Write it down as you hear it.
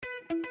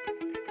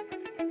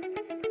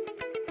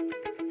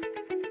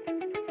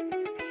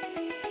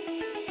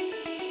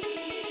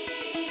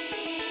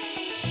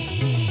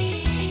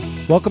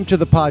Welcome to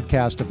the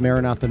podcast of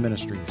Maranatha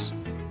Ministries.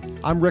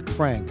 I'm Rick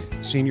Frank,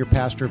 Senior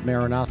Pastor of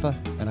Maranatha,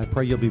 and I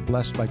pray you'll be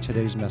blessed by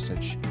today's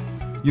message.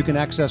 You can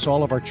access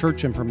all of our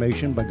church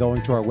information by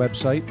going to our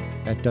website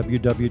at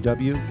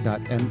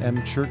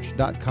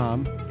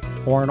www.mmchurch.com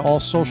or on all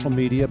social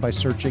media by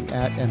searching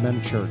at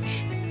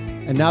mmchurch.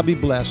 And now be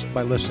blessed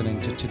by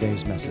listening to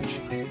today's message.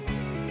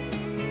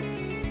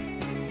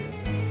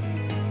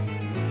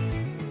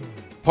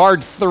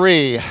 Part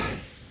 3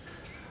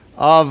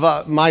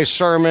 of my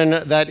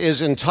sermon that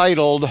is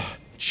entitled,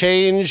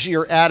 Change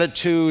Your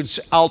Attitude's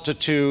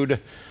Altitude,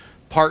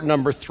 part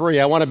number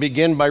 3. I want to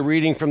begin by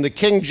reading from the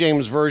King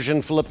James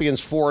Version, Philippians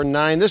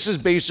 4:9. This is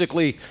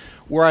basically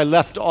where I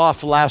left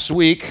off last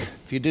week.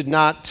 If you did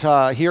not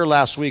hear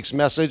last week's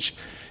message,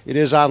 it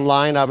is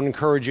online. I would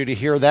encourage you to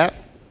hear that,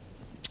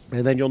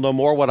 and then you'll know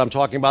more what I'm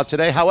talking about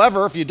today.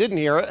 However, if you didn't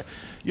hear it,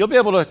 you'll be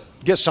able to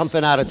get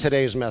something out of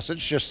today's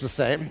message, just the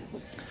same.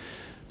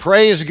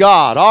 Praise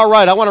God. All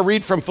right, I want to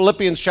read from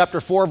Philippians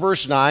chapter 4,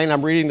 verse 9.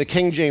 I'm reading the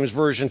King James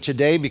Version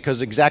today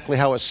because exactly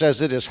how it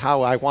says it is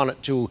how I want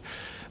it to,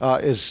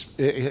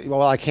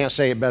 well, I can't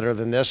say it better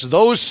than this.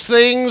 Those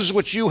things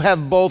which you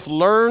have both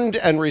learned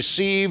and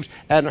received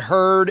and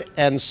heard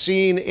and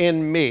seen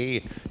in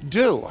me,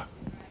 do.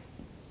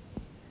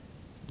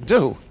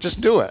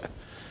 Just do it.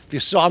 If you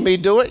saw me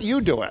do it,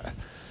 you do it.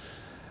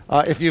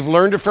 If you've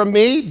learned it from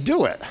me,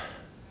 do it.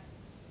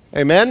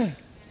 Amen?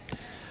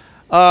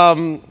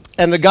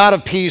 And the God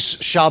of peace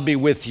shall be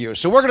with you.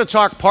 So we're going to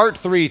talk part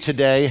 3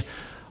 today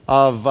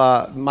of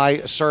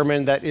my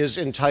sermon that is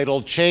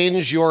entitled,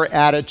 Change Your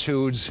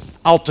Attitude's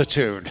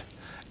Altitude.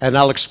 And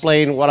I'll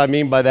explain what I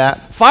mean by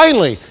that.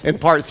 Finally, in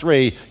part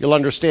 3, you'll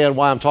understand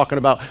why I'm talking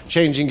about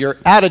changing your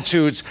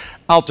attitude's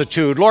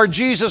altitude. Lord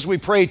Jesus, we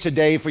pray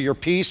today for your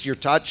peace, your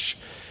touch,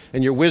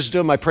 and your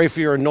wisdom. I pray for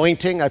your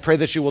anointing. I pray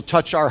that you will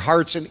touch our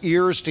hearts and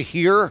ears to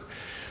hear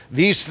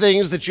these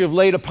things that you have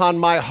laid upon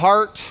my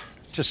heart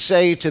to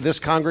say to this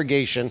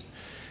congregation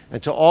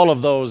and to all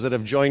of those that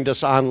have joined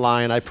us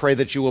online. I pray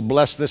that you will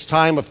bless this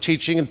time of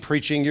teaching and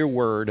preaching your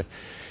word.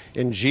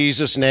 In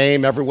Jesus'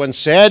 name, everyone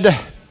said,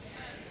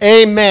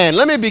 Amen.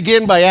 Let me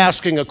begin by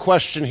asking a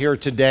question here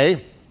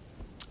today.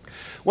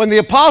 When the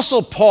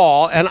Apostle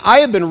Paul, and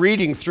I have been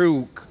reading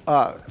through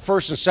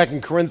 1st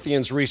and 2nd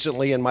Corinthians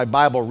recently in my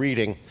Bible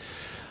reading,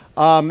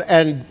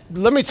 and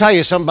let me tell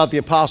you something about the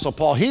Apostle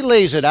Paul. He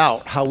lays it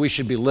out how we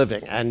should be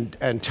living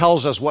and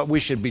tells us what we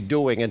should be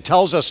doing and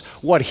tells us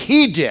what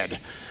he did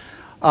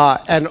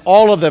and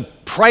all of the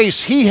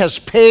price he has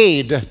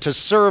paid to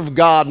serve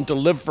God and to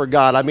live for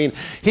God. I mean,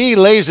 he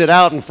lays it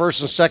out in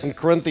 1st and 2nd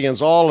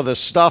Corinthians, all of this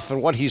stuff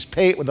and what he's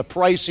paid, with the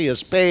price he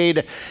has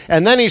paid.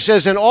 And then he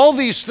says, and all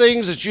these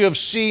things that you have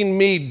seen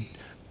me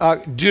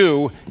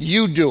do,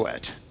 you do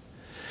it.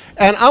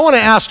 And I want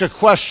to ask a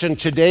question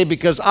today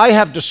because I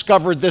have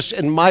discovered this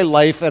in my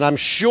life, and I'm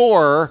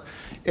sure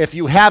if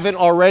you haven't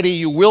already,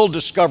 you will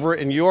discover it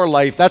in your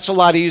life. That's a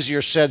lot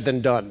easier said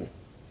than done.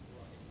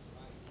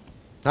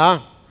 Huh?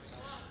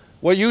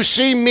 Well, you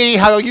see me,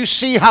 you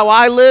see how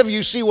I live,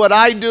 you see what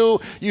I do,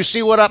 you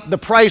see the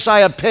price I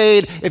have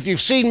paid. If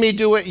you've seen me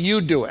do it, you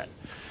do it.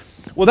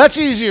 Well, that's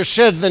easier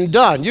said than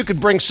done. You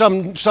could bring a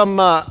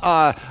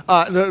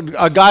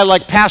guy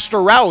like Pastor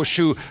Roush,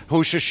 who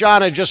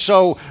Shoshana just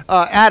so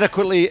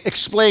adequately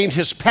explained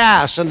his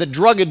past and the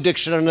drug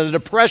addiction and the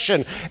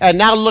depression, and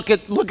now look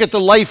at the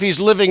life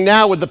he's living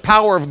now with the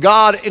power of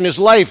God in his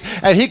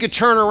life, and he could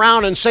turn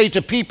around and say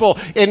to people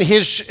in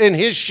his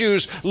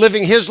shoes,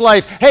 living his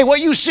life, hey,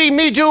 what you see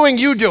me doing,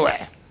 you do it.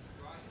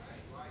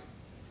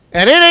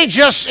 And it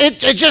just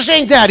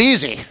ain't that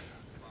easy.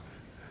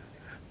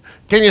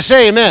 Can you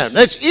say amen?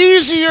 That's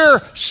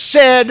easier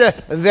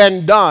said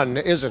than done,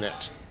 isn't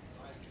it?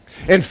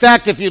 In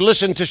fact, if you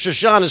listen to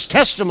Shoshana's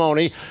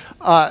testimony,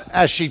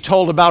 as she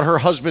told about her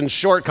husband's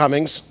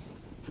shortcomings,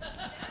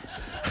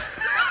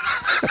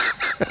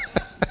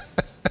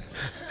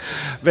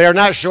 they are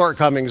not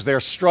shortcomings, they're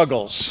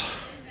struggles.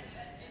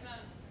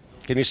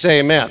 Can you say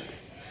amen?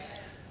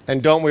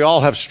 And don't we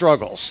all have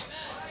struggles?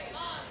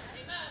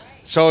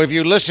 So if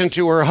you listen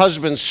to her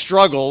husband's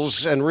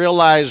struggles and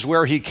realize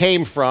where he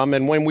came from,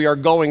 and when we are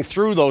going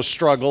through those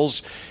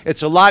struggles,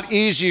 it's a lot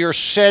easier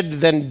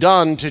said than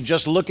done to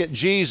just look at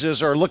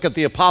Jesus or look at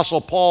the Apostle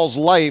Paul's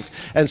life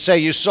and say,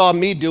 you saw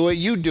me do it,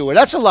 you do it.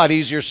 That's a lot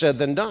easier said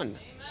than done.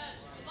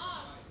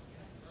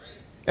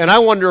 And I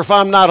wonder if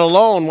I'm not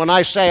alone when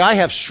I say I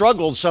have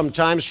struggled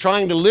sometimes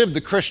trying to live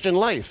the Christian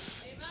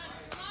life.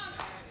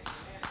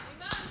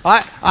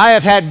 I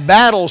have had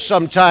battles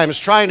sometimes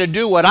trying to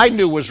do what I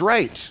knew was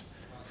right.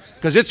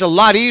 Because it's a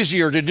lot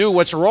easier to do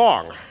what's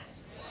wrong.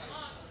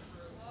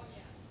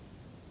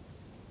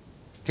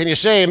 Can you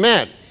say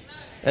amen?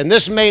 And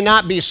this may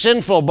not be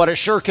sinful, but it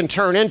sure can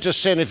turn into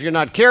sin if you're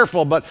not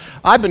careful. But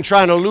I've been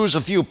trying to lose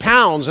a few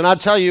pounds, and I'll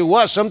tell you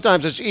what,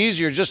 sometimes it's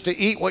easier just to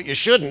eat what you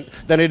shouldn't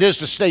than it is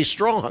to stay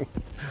strong.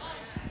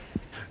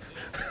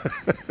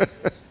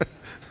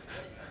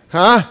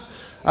 Huh?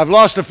 I've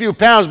lost a few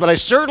pounds, but I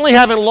certainly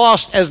haven't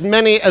lost as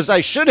many as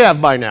I should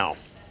have by now.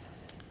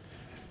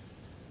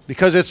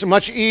 because it's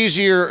much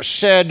easier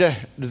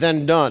said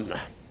than done.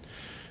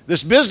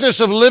 This business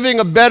of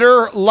living a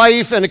better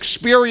life and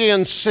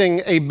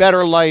experiencing a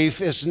better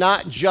life is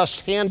not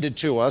just handed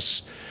to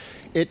us.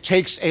 It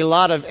takes a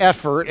lot of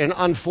effort, and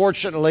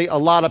unfortunately, a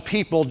lot of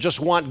people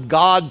just want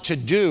God to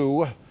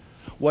do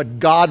what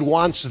God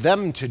wants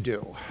them to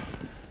do.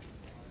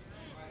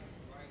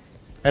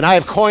 And I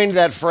have coined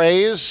that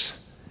phrase,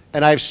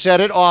 and I've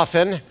said it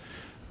often.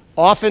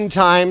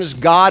 Oftentimes,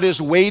 God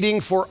is waiting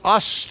for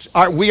us,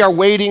 we are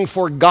waiting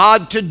for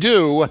God to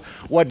do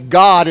what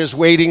God is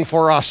waiting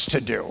for us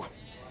to do.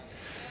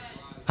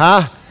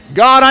 Huh?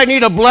 God, I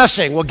need a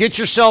blessing. Well, get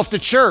yourself to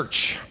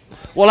church.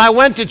 Well, I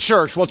went to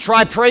church. Well,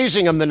 try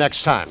praising Him the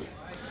next time.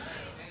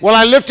 Well,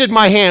 I lifted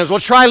my hands. Well,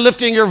 try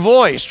lifting your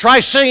voice. Try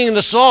singing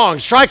the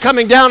songs. Try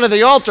coming down to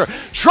the altar.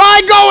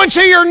 Try going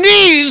to your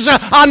knees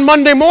on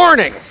Monday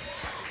morning.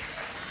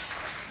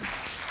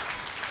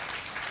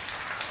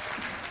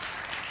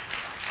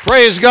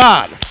 Praise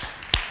God.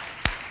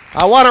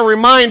 I want to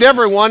remind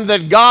everyone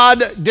that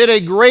God did a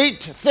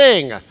great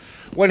thing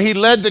when He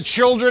led the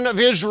children of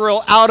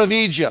Israel out of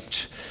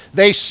Egypt.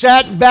 They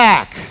sat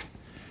back.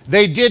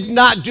 They did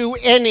not do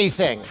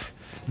anything.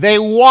 They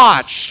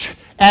watched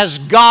as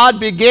God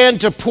began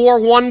to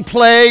pour one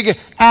plague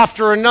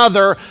after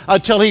another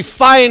until He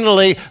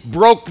finally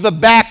broke the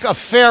back of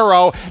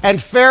Pharaoh,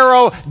 and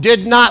Pharaoh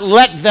did not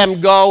let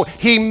them go.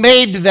 He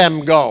made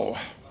them go.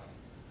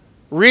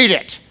 Read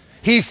it.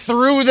 He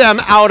threw them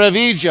out of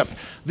Egypt.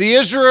 The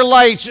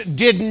Israelites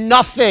did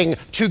nothing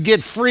to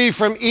get free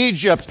from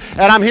Egypt.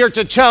 And I'm here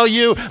to tell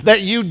you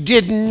that you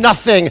did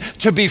nothing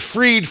to be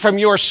freed from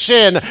your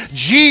sin.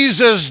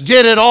 Jesus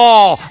did it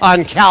all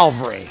on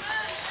Calvary.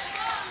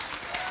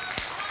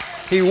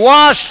 He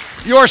washed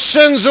your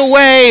sins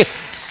away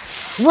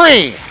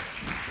free.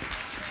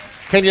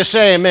 Can you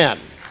say amen?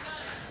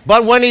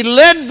 But when He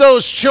led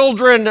those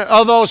children,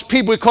 those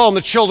people, we call them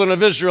the children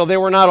of Israel, they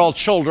were not all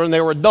children,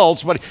 they were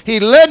adults, but He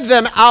led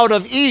them out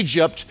of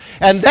Egypt,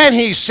 and then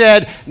He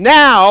said,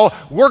 now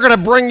we're going to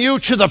bring you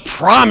to the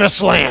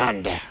promised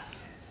land.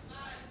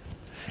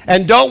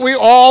 And don't we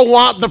all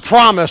want the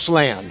promised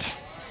land?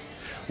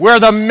 Where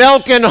the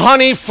milk and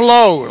honey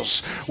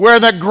flows,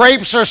 where the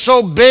grapes are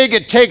so big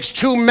it takes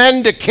two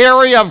men to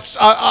carry what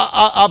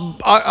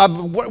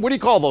do you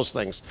call those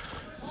things?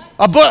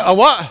 A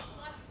what?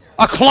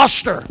 A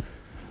cluster.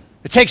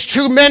 It takes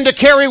two men to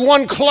carry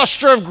one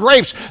cluster of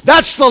grapes.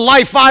 That's the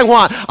life I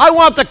want. I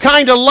want the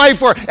kind of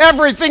life where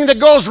everything that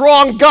goes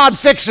wrong, God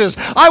fixes.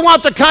 I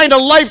want the kind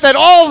of life that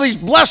all these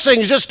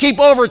blessings just keep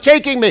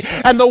overtaking me.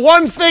 And the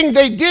one thing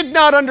they did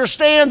not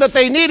understand that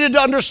they needed to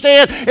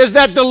understand is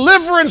that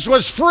deliverance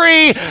was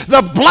free.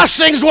 The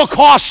blessings will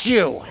cost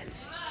you.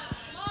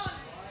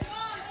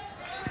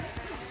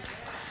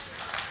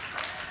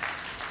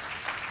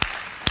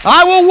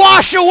 I will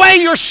wash away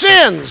your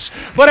sins.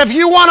 But if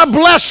you want a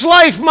blessed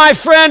life, my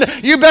friend,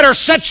 you better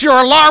set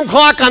your alarm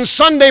clock on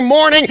Sunday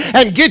morning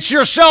and get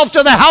yourself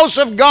to the house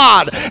of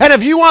God. And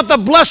if you want the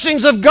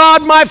blessings of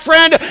God, my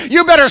friend,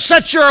 you better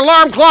set your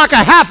alarm clock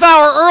a half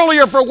hour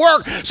earlier for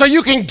work so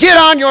you can get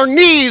on your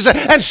knees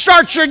and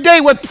start your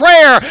day with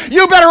prayer.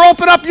 You better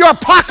open up your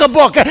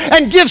pocketbook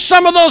and give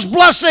some of those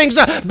blessings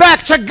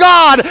back to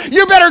God.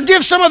 You better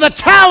give some of the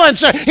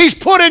talents He's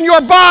put in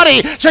your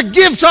body to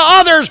give to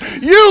others.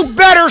 You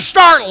better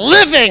start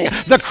living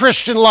the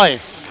Christian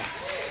life.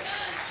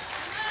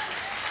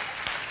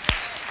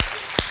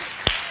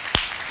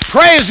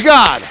 Praise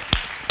God.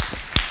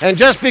 And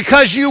just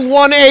because you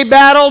won a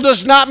battle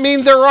does not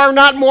mean there are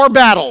not more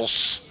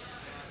battles.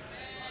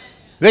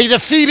 They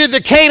defeated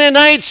the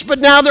Canaanites, but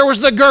now there was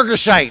the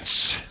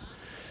Girgashites.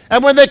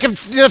 And when they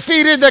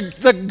defeated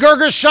the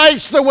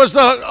Girgashites, there was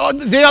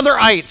the other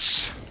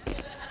ites.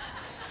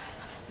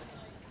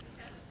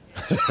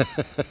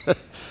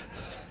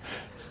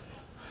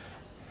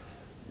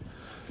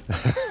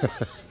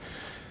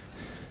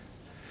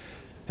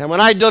 And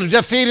when I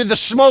defeated the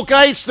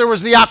Smokites, there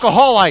was the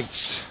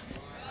alcoholites.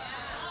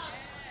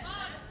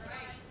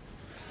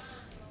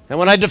 And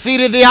when I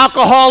defeated the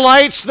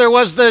alcoholites, there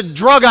was the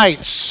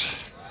drugites.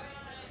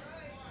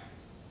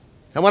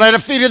 And when I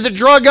defeated the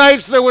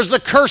drugites, there was the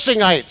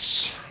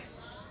cursingites.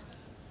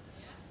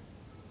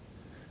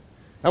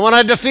 And when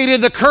I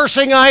defeated the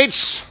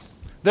cursingites,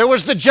 there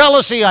was the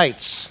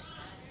jealousyites.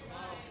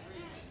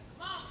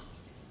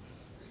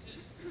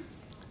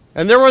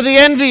 And there were the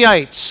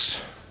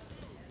envyites,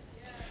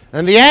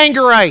 and the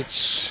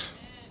angerites,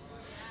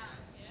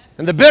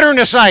 and the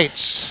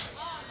bitternessites.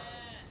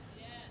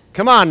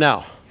 Come on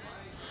now.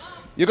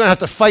 You're going to have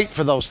to fight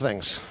for those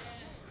things.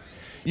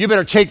 You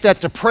better take that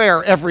to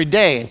prayer every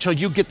day until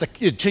you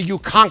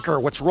conquer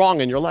what's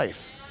wrong in your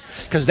life,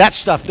 because that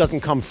stuff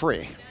doesn't come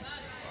free.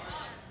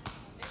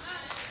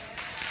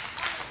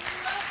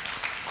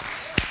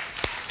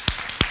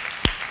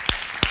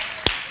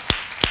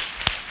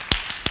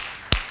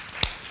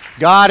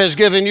 God has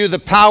given you the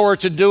power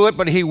to do it,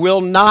 but He will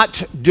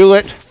not do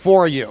it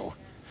for you.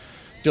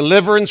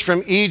 Deliverance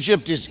from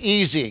Egypt is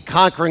easy.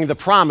 Conquering the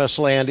promised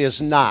land is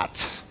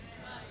not.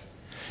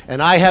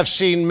 And I have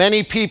seen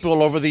many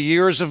people over the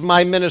years of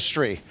my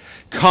ministry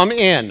come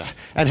in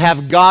and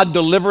have God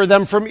deliver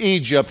them from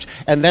Egypt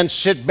and then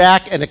sit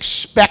back and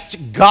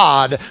expect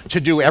God to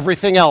do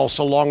everything else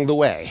along the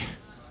way.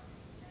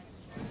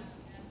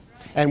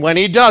 And when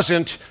he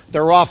doesn't,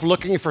 they're off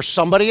looking for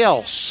somebody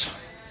else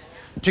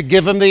to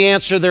give them the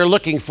answer they're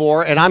looking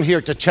for. And I'm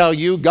here to tell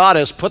you, God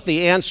has put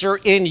the answer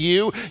in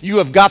you. You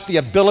have got the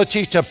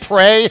ability to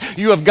pray.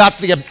 You have got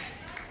the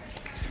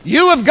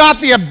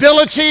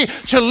ability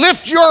to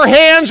lift your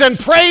hands and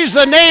praise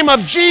the name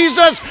of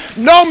Jesus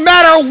no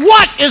matter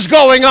what is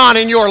going on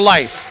in your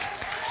life.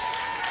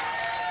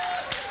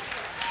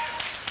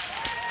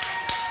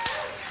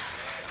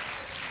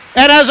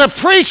 And as a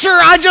preacher,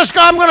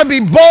 I'm going to be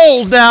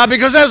bold now,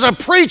 because as a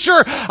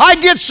preacher, I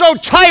get so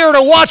tired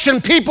of watching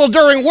people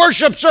during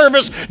worship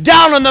service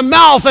down in the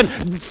mouth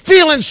and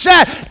feeling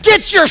sad.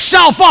 Get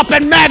yourself up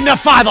and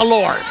magnify the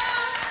Lord.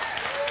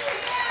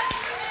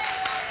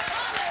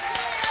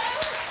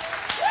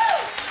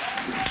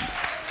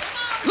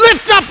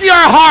 Lift up your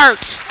heart.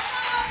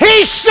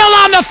 He's still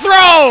on the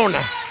throne.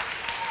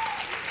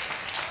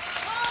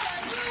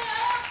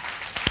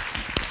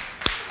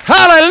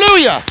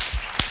 Hallelujah.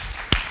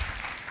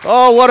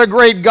 Oh, what a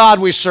great God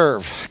we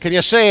serve. Can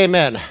you say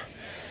amen?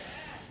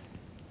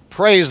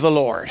 Praise the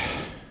Lord.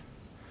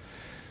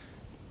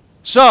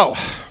 So,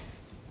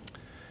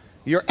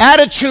 your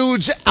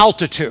attitude's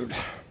altitude.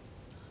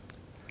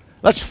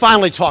 Let's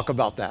finally talk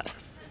about that.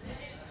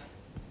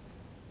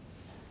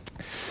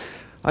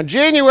 On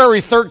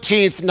January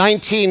 13th,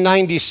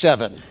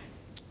 1997,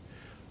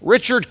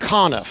 Richard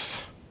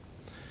Conniff,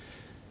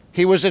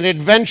 he was an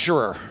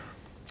adventurer.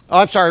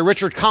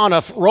 Richard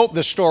Conniff wrote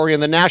this story in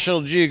the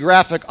National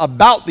Geographic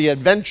about the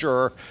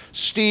adventurer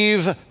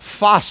Steve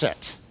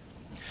Fossett.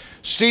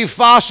 Steve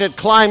Fossett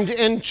climbed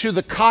into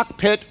the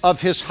cockpit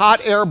of his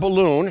hot air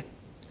balloon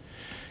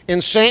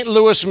in St.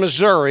 Louis,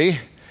 Missouri,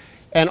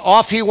 and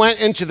off he went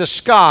into the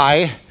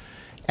sky,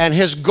 and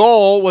his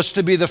goal was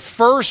to be the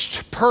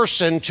first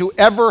person to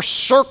ever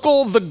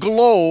circle the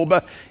globe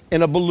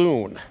in a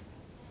balloon.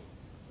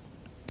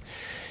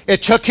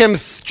 It took him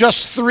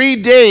just 3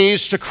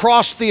 days to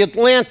cross the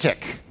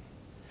Atlantic,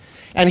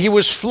 and he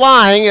was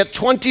flying at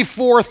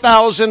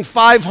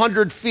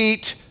 24,500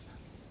 feet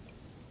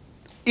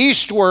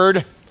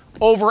eastward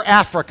over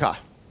Africa.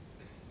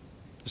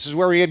 This is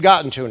where he had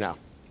gotten to now.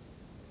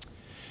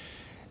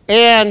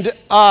 And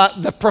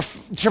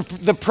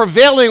the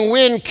prevailing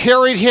wind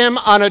carried him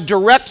on a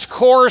direct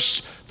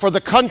course for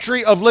the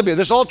country of Libya.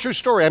 This is all true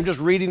story. I'm just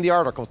reading the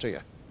article to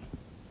you.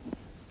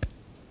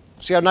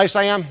 See how nice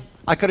I am?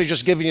 I could have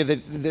just given you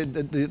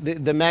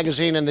the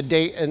magazine and the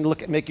date and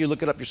make you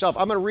look it up yourself.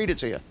 I'm going to read it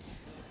to you.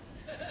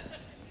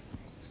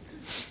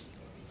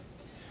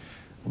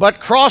 But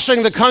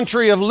crossing the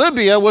country of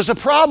Libya was a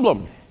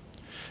problem,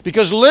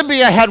 because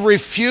Libya had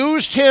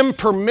refused him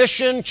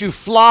permission to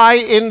fly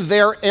in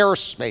their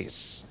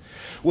airspace,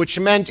 which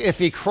meant if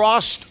he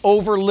crossed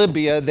over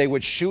Libya, they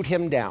would shoot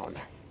him down.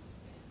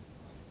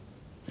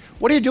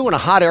 What do you do in a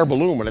hot air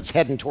balloon when it's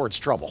heading towards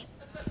trouble?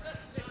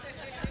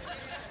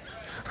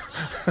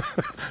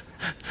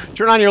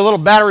 Turn on your little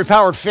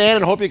battery-powered fan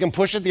and hope you can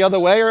push it the other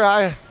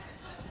way?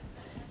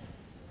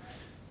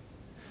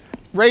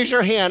 Raise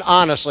your hand,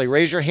 honestly,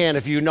 raise your hand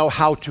if you know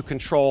how to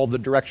control the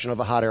direction of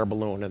a hot air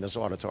balloon in this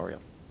auditorium.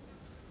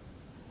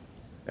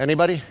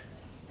 Anybody?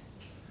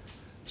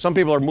 Some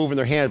people are moving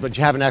their hands, but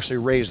you haven't actually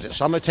raised it.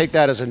 So I'm going to take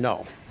that as a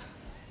no.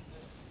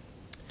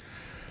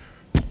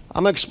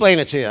 I'm going to explain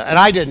it to you. And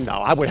I didn't know.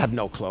 I would have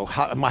no clue.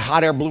 My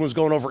hot air balloon is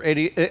going over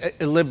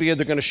Libya.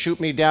 They're going to shoot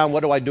me down.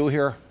 What do I do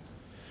here?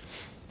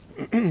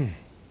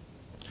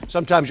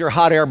 Sometimes your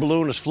hot air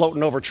balloon is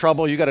floating over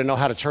trouble. You got to know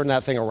how to turn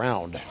that thing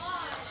around.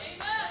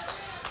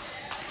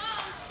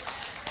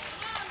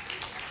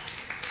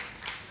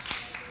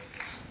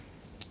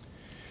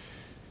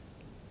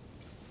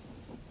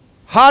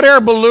 Hot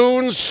air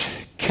balloons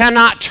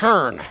cannot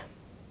turn.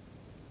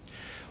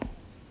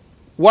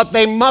 What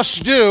they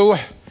must do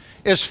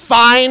is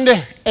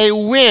find a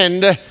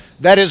wind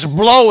that is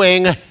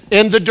blowing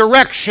in the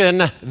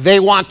direction they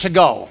want to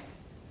go.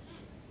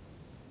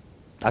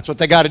 That's what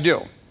they got to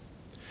do.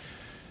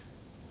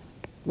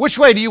 Which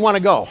way do you want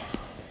to go?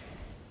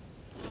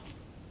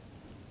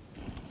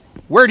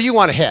 Where do you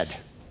want to head?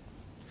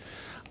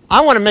 I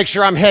want to make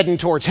sure I'm heading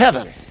towards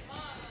heaven.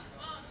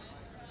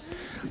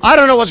 I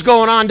don't know what's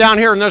going on down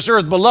here in this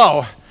earth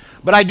below,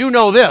 but I do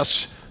know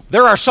this.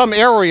 There are some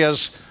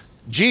areas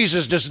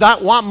Jesus does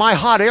not want my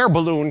hot air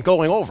balloon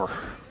going over.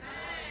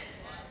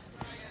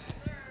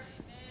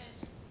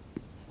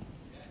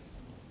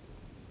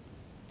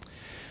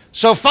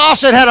 So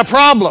Fossett had a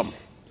problem.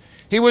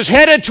 He was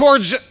headed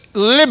towards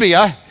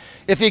Libya.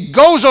 If he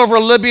goes over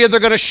Libya, they're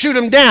going to shoot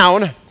him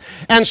down.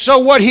 And so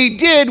what he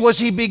did was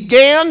he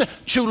began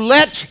to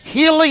let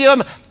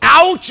helium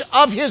out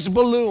of his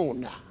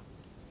balloon.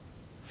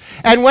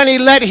 And when he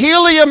let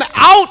helium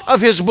out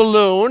of his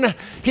balloon,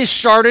 he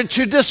started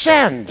to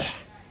descend.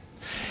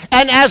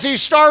 And as he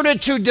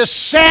started to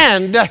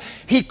descend,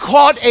 he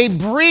caught a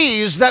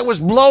breeze that was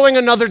blowing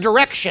another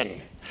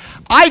direction.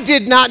 I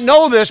did not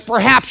know this,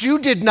 perhaps you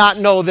did not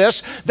know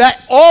this,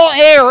 that all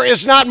air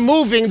is not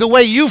moving the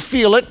way you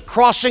feel it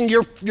crossing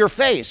your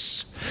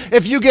face.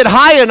 If you get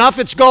high enough,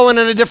 it's going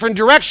in a different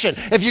direction.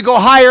 If you go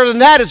higher than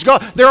that,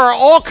 there are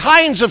all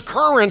kinds of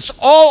currents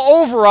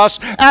all over us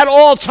at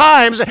all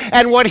times,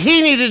 and what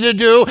he needed to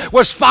do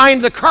was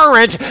find the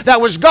current that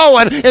was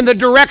going in the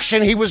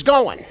direction he was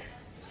going.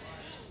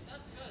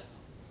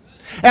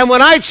 And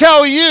when I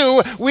tell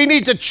you we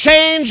need to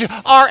change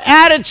our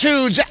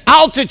attitude's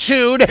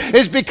altitude,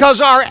 is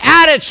because our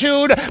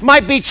attitude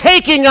might be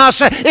taking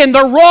us in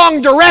the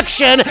wrong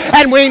direction,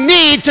 and we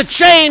need to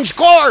change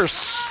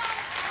course.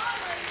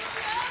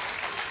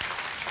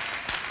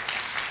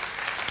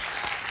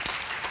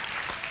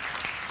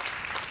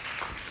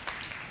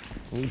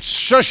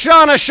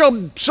 Shoshana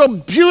so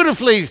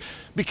beautifully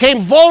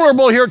became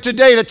vulnerable here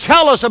today to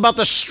tell us about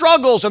the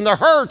struggles and the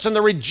hurts and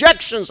the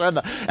rejections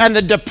and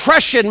the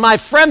depression. My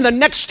friend, the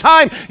next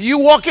time you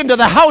walk into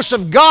the house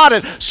of God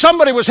and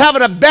somebody was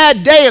having a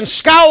bad day and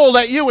scowled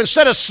at you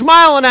instead of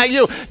smiling at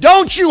you,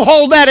 don't you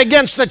hold that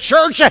against the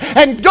church,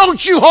 and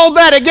don't you hold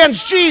that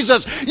against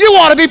Jesus. You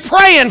ought to be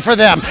praying for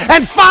them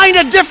and find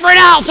a different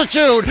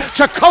altitude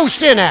to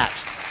coast in at.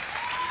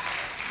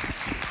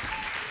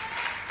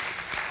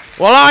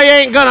 Well, I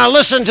ain't going to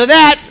listen to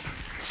that.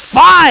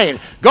 Fine.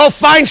 Go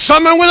find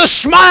someone with a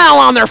smile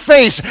on their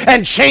face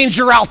and change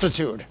your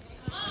altitude.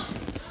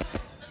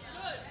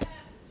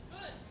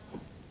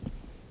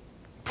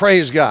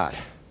 Praise God.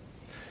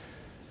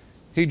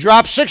 He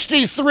dropped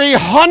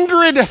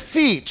 6,300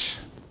 feet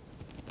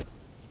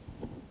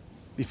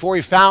before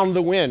he found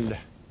the wind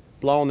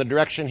blowing the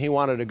direction he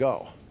wanted to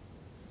go.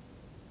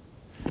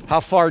 How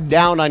far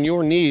down on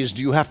your knees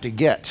do you have to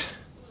get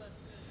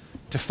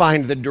to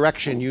find the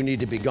direction you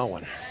need to be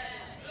going?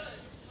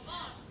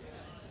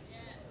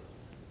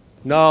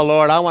 No,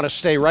 Lord, I want to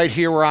stay right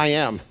here where I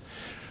am,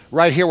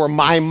 right here where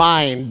my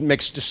mind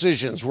makes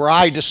decisions, where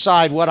I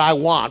decide what I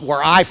want,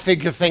 where I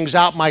figure things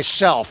out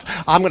myself.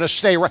 I'm going to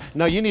stay right.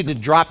 No, you need to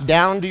drop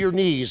down to your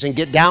knees and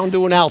get down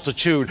to an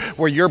altitude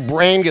where your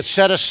brain gets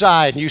set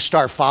aside and you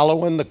start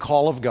following the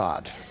call of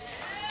God.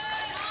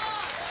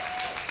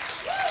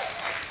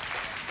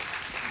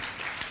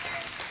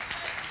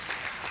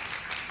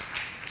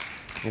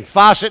 And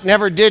Fawcett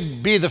never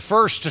did be the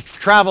first to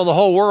travel the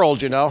whole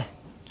world, you know.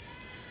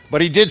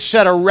 But he did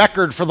set a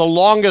record for the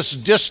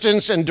longest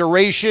distance and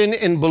duration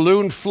in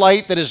balloon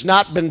flight that has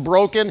not been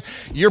broken.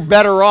 You're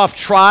better off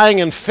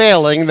trying and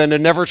failing than to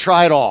never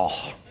try at all.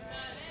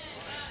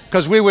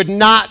 Because we would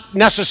not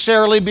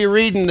necessarily be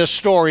reading this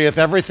story if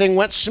everything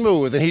went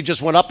smooth and he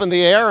just went up in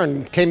the air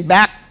and came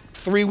back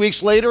 3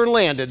 weeks later and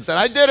landed and said,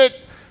 I did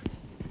it.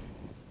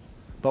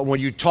 But when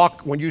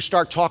you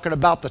start talking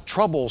about the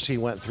troubles he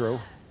went through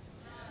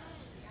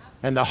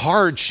and the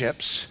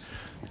hardships,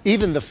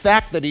 even the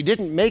fact that he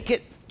didn't make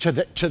it to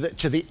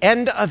the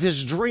end of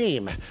his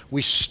dream,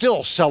 we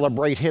still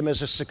celebrate him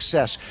as a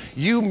success.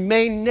 You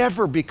may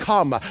never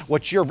become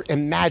what you're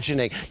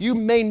imagining. You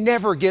may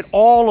never get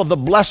all of the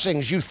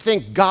blessings you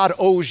think God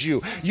owes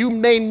you. You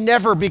may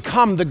never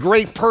become the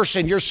great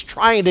person you're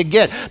trying to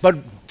get, but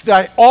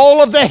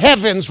all of the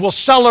heavens will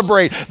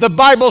celebrate. The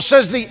Bible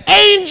says the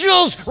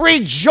angels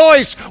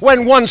rejoice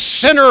when one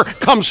sinner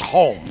comes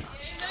home.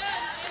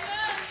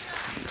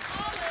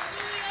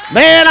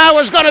 Man, I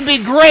was going to be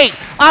great.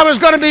 I was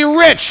going to be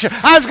rich.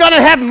 I was going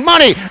to have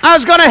money. I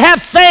was going to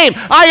have fame.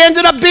 I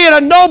ended up being a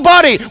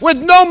nobody with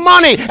no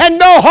money and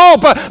no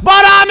hope. But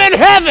I'm in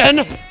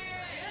heaven.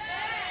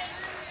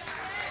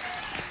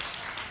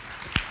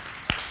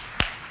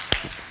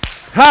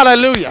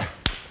 Hallelujah.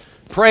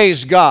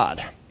 Praise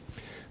God.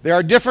 There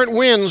are different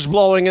winds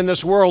blowing in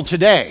this world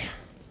today.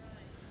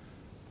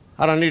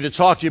 I don't need to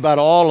talk to you about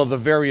all of the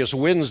various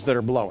winds that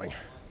are blowing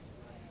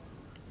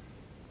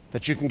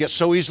that you can get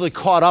so easily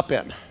caught up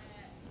in.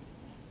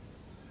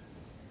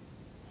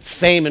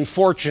 Fame and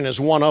fortune is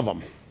one of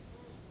them.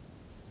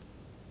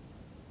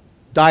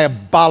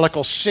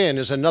 Diabolical sin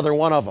is another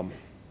one of them.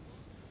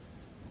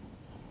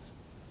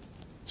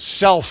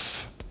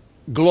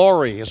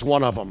 Self-glory is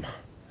one of them.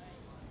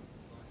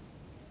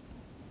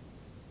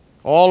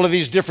 All of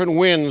these different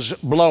winds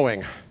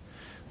blowing.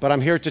 But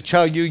I'm here to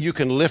tell you, you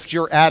can lift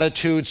your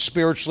attitude,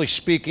 spiritually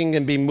speaking,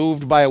 and be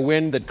moved by a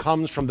wind that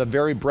comes from the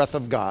very breath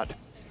of God.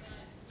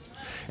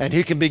 And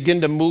he can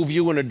begin to move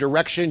you in a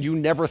direction you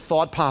never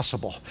thought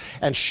possible,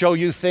 and show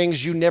you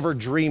things you never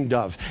dreamed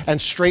of, and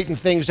straighten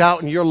things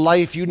out in your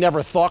life you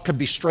never thought could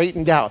be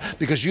straightened out,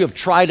 because you have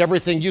tried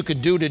everything you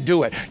could do to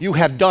do it. You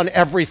have done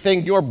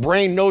everything your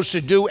brain knows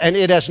to do, and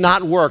it has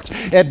not worked.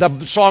 And the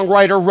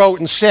songwriter wrote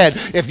and said,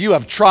 if you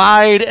have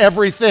tried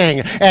everything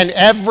and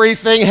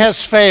everything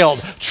has failed,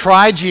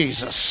 try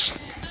Jesus.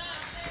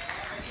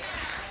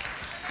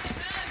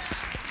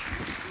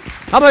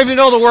 How many of you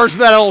know the words of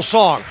that old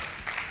song?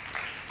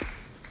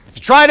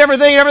 Tried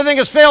everything, everything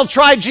has failed,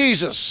 try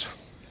Jesus.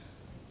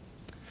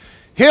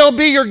 He'll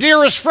be your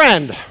dearest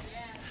friend.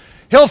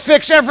 He'll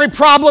fix every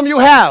problem you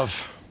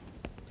have.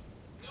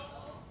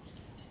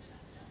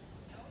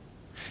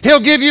 He'll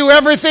give you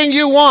everything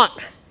you want.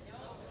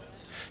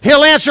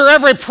 He'll answer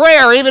every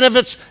prayer, even if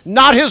it's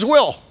not his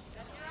will.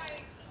 That's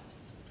right.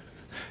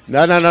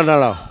 No. No, I'm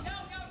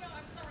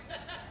sorry.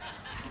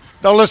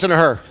 Don't listen to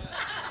her.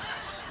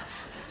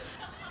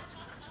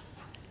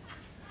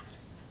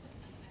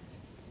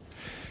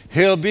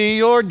 He'll be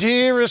your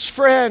dearest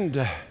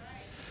friend.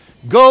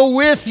 Go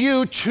with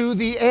you to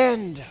the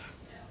end.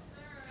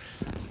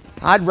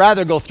 I'd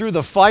rather go through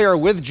the fire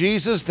with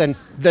Jesus than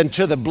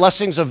to the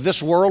blessings of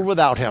this world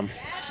without him.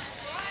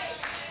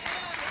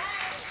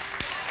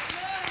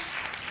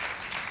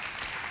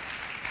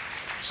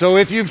 So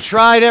if you've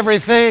tried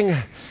everything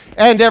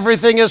and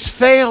everything has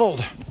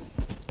failed,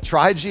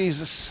 try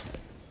Jesus.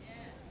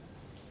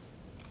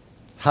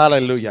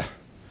 Hallelujah.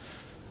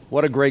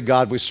 What a great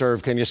God we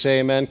serve. Can you say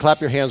amen? Clap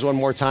your hands one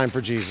more time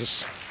for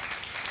Jesus.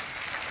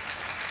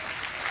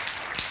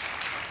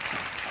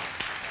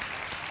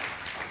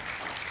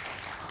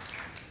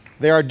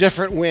 There are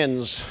different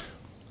winds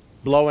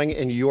blowing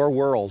in your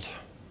world.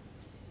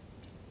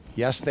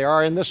 Yes, there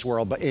are in this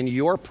world, but in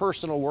your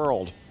personal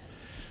world,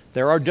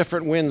 there are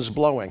different winds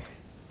blowing.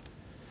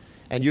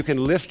 And you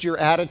can lift your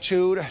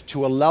attitude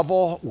to a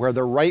level where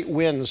the right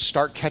winds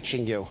start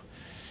catching you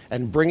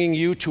and bringing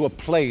you to a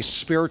place,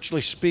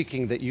 spiritually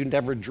speaking, that you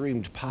never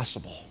dreamed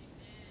possible.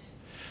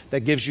 That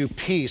gives you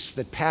peace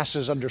that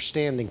passes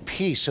understanding,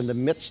 peace in the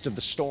midst of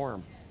the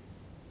storm.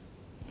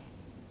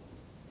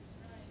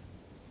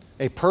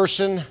 A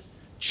person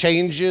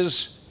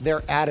changes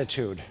their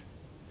attitude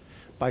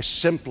by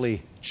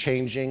simply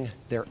changing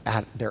their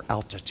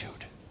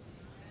altitude.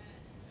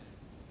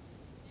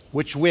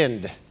 Which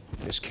wind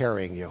is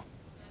carrying you?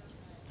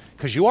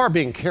 Because you are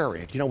being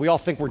carried. You know, we all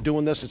think we're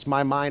doing this. It's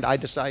my mind. I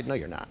decide. No,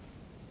 you're not.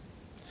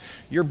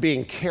 You're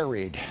being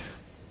carried.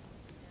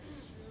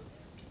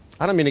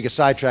 I don't mean to get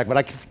sidetracked, but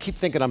I keep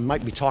thinking I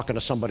might be talking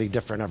to somebody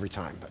different every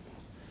time. But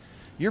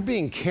you're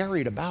being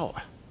carried about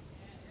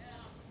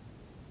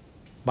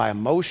by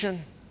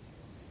emotion,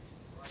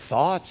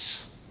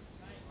 thoughts,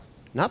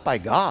 not by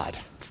God.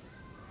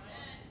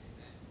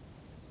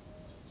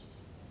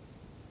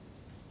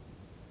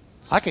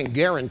 I can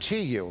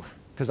guarantee you,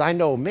 because I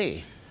know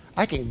me,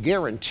 I can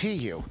guarantee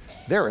you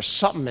there is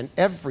something in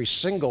every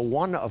single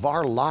one of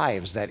our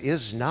lives that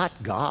is not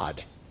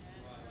God.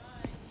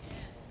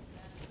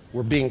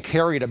 We're being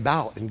carried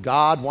about, and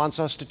God wants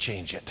us to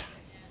change it.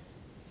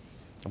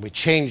 And we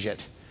change it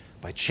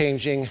by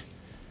changing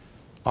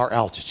our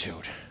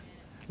altitude.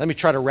 Let me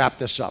try to wrap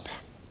this up.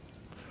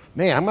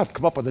 Man, I'm going to have to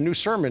come up with a new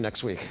sermon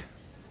next week.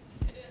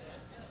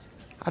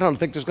 I don't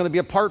think there's going to be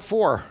a part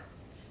 4.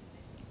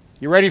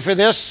 You ready for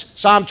this?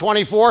 Psalm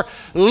 24.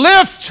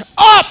 Lift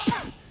up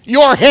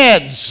your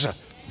heads,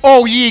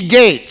 O ye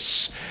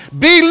gates.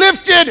 Be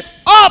lifted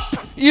up,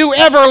 you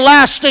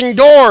everlasting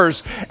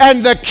doors,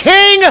 and the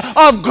King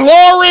of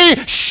glory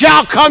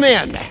shall come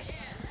in.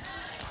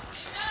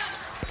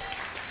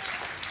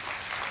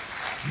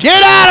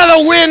 Get out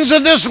of the winds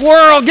of this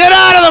world. Get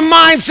out of the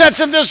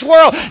mindsets of this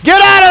world. Get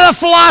out of the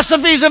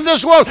philosophies of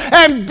this world.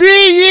 And be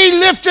ye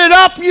lifted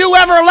up, you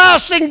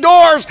everlasting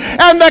doors,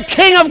 and the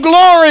King of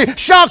glory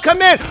shall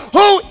come in.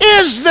 Who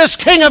is this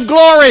King of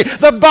glory?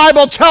 The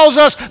Bible tells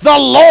us the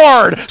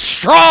Lord,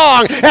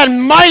 strong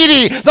and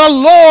mighty. The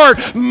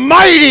Lord,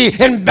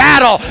 mighty in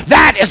battle.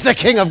 That is the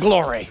King of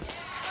glory.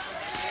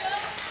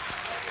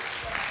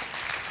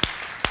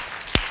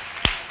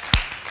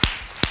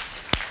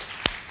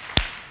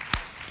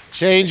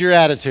 Change your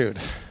attitude.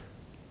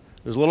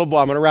 There's a little boy.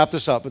 I'm going to wrap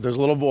this up, but there's a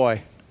little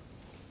boy.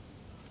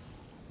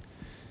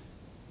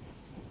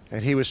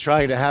 And he was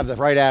trying to have the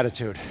right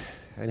attitude.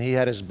 And he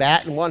had his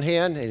bat in one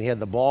hand, and he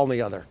had the ball in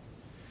the other.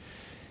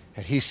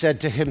 And he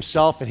said to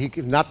himself,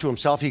 and not to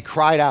himself, he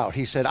cried out.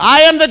 He said,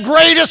 I am the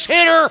greatest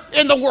hitter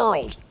in the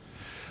world.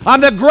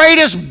 I'm the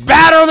greatest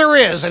batter there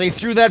is. And he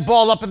threw that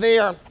ball up in the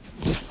air.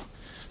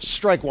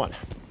 Strike one.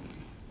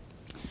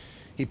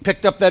 He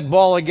picked up that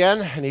ball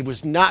again, and he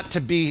was not to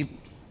be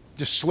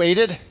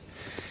dissuaded.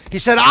 He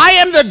said, I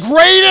am the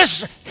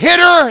greatest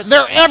hitter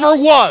there ever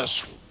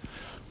was.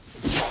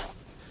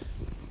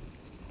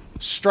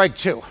 Strike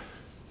two.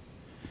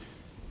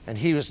 And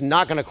he was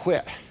not going to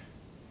quit.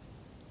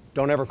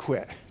 Don't ever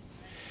quit.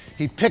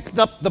 He picked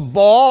up the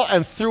ball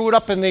and threw it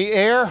up in the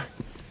air.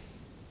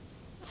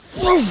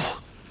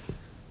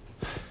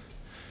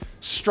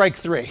 Strike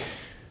three.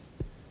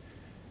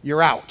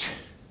 You're out.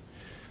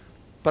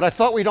 But I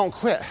thought we don't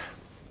quit.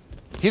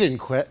 He didn't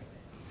quit.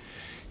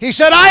 He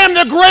said, I am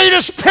the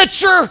greatest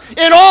pitcher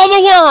in all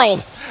the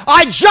world.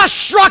 I just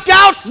struck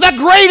out the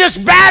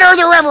greatest batter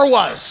there ever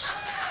was.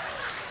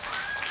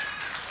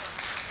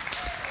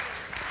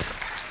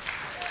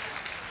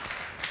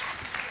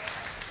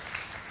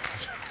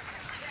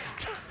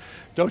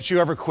 Don't you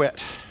ever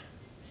quit.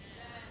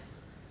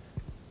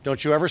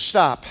 Don't you ever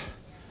stop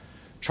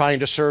trying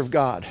to serve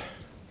God.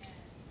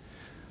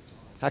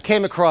 I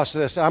came across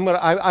this. I am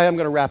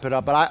going to wrap it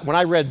up. But when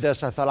I read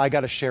this, I thought, I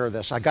got to share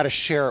this. I got to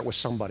share it with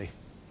somebody.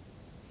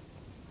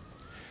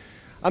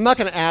 I'm not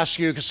going to ask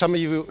you, because some of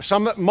you,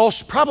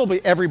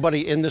 probably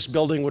everybody in this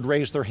building would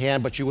raise their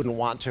hand, but you wouldn't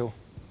want to.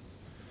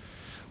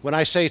 When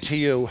I say to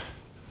you,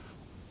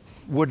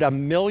 Would $1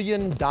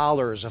 million,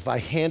 if I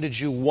handed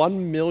you $1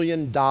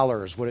 million,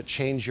 would it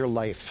change your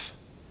life?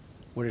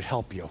 Would it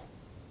help you?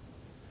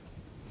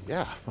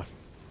 Yeah.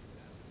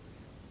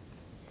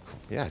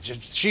 Yeah,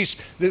 she's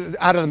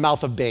out of the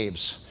mouth of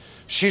babes.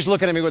 She's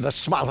looking at me with a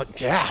smile, like,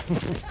 yeah.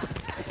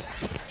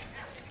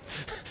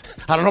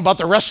 I don't know about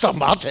the rest of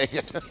them, I'll take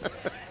it.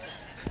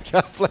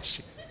 God bless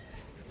you.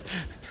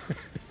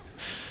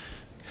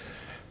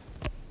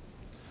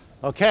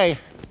 Okay.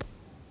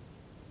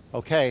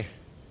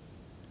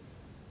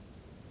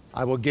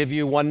 I will give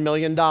you $1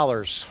 million,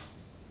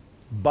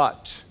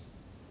 but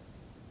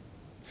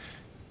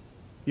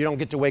you don't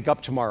get to wake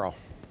up tomorrow.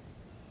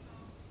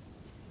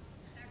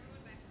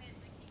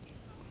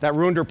 That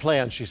ruined her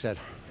plan, she said.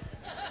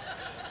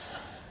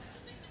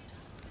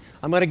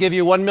 I'm going to give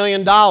you $1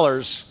 million,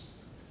 but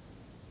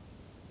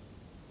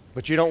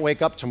you don't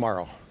wake up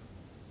tomorrow.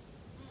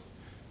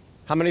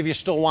 How many of you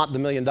still want the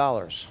 $1 million?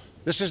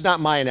 This is not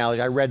my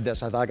analogy. I read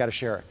this. I thought I got to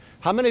share it.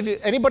 How many of you,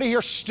 anybody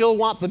here still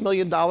want the $1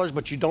 million,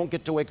 but you don't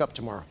get to wake up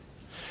tomorrow?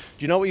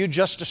 Do you know what you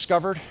just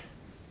discovered?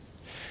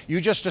 You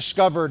just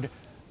discovered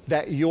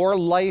that your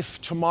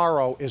life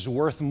tomorrow is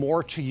worth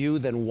more to you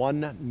than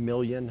 $1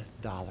 million.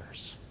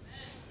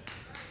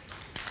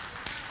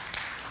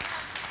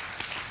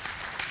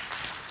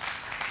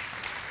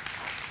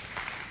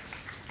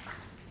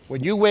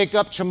 When you wake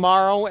up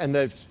tomorrow and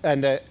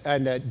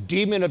the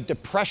demon of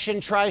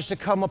depression tries to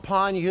come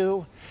upon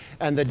you,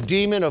 and the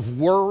demon of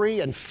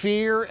worry and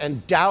fear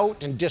and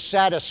doubt and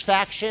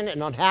dissatisfaction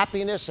and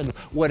unhappiness and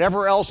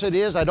whatever else it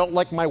is, I don't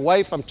like my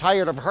wife, I'm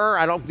tired of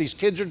her, these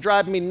kids are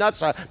driving me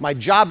nuts, my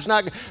job's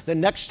not, the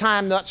next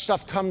time that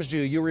stuff comes to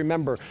you, you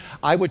remember,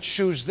 I would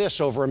choose this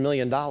over $1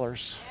 million.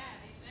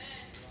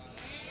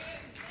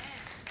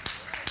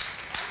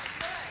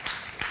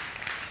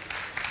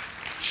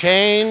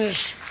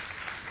 Change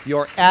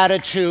your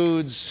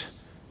attitude's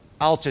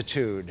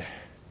altitude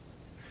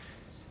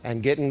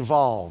and get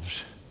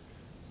involved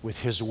with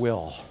His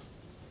will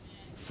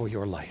for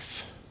your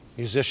life.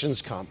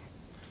 Musicians, come.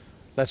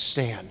 Let's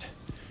stand.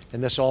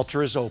 And this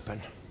altar is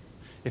open.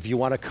 If you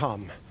want to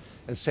come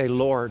and say,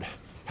 Lord,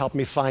 help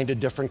me find a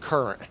different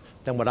current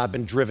than what I've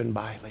been driven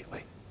by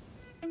lately.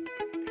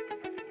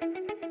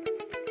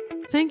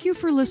 Thank you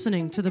for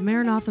listening to the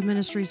Maranatha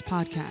Ministries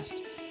podcast.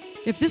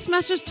 If this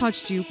message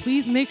touched you,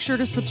 please make sure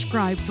to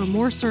subscribe for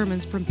more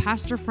sermons from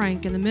Pastor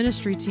Frank and the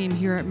ministry team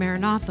here at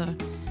Maranatha,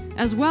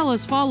 as well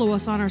as follow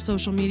us on our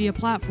social media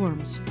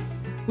platforms.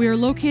 We are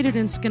located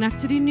in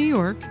Schenectady, New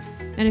York,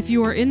 and if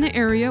you are in the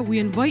area, we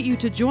invite you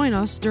to join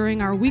us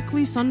during our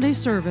weekly Sunday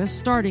service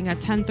starting at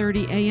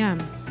 10:30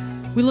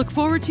 a.m. We look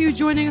forward to you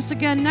joining us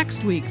again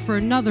next week for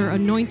another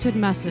anointed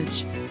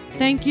message.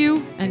 Thank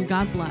you, and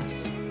God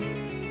bless.